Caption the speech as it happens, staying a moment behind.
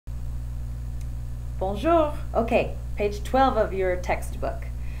Bonjour. Okay, page 12 of your textbook.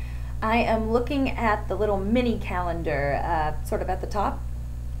 I am looking at the little mini calendar, sort of at the top.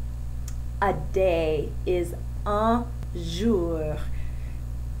 A day is un jour.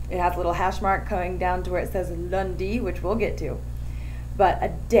 It has a little hash mark going down to where it says lundi, which we'll get to. But a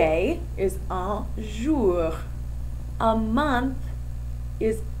day is un jour. A month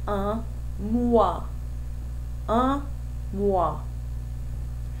is un mois. Un mois.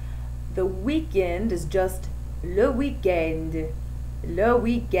 The weekend is just le weekend. Le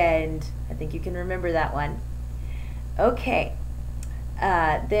weekend. I think you can remember that one. Okay.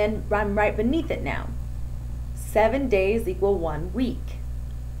 Then I'm right beneath it now. 7 days equal 1 week.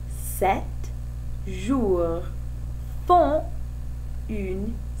 7 jours font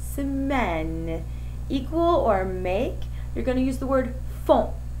une semaine. Equal or make, you're going to use the word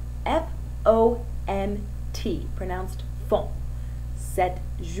font. F-O-N-T. Pronounced font. 7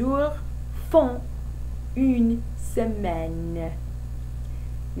 jours font une semaine.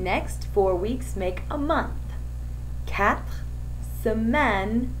 Next, 4 weeks make a month. 4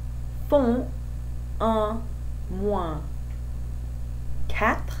 semaines font un mois.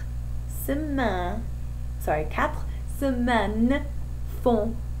 4 semaines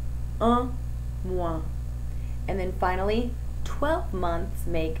font un mois. And then finally, 12 months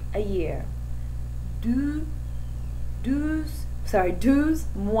make a year. 12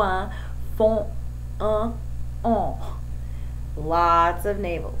 mois font un an. Lots of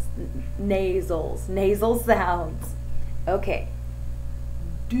nasal sounds. Okay.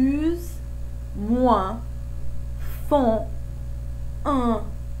 12 mois font un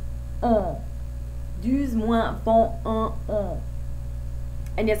an. 12 mois font un an.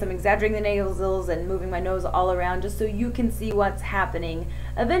 And yes, I'm exaggerating the nasals and moving my nose all around just so you can see what's happening.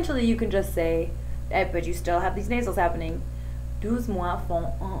 Eventually you can just say, but you still have these nasals happening. 12 mois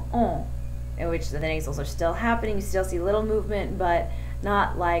font un an. In which the nasals are still happening. You still see little movement, but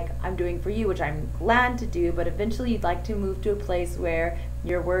not like I'm doing for you, which I'm glad to do, but eventually you'd like to move to a place where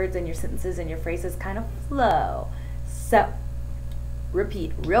your words and your sentences and your phrases kind of flow. So,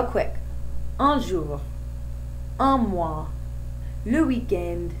 repeat real quick. Un jour, un mois, le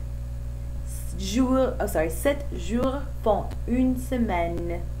week-end, 7 jours font une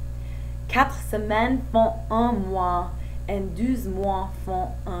semaine, 4 semaines font un mois, and 12 mois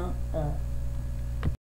font un an.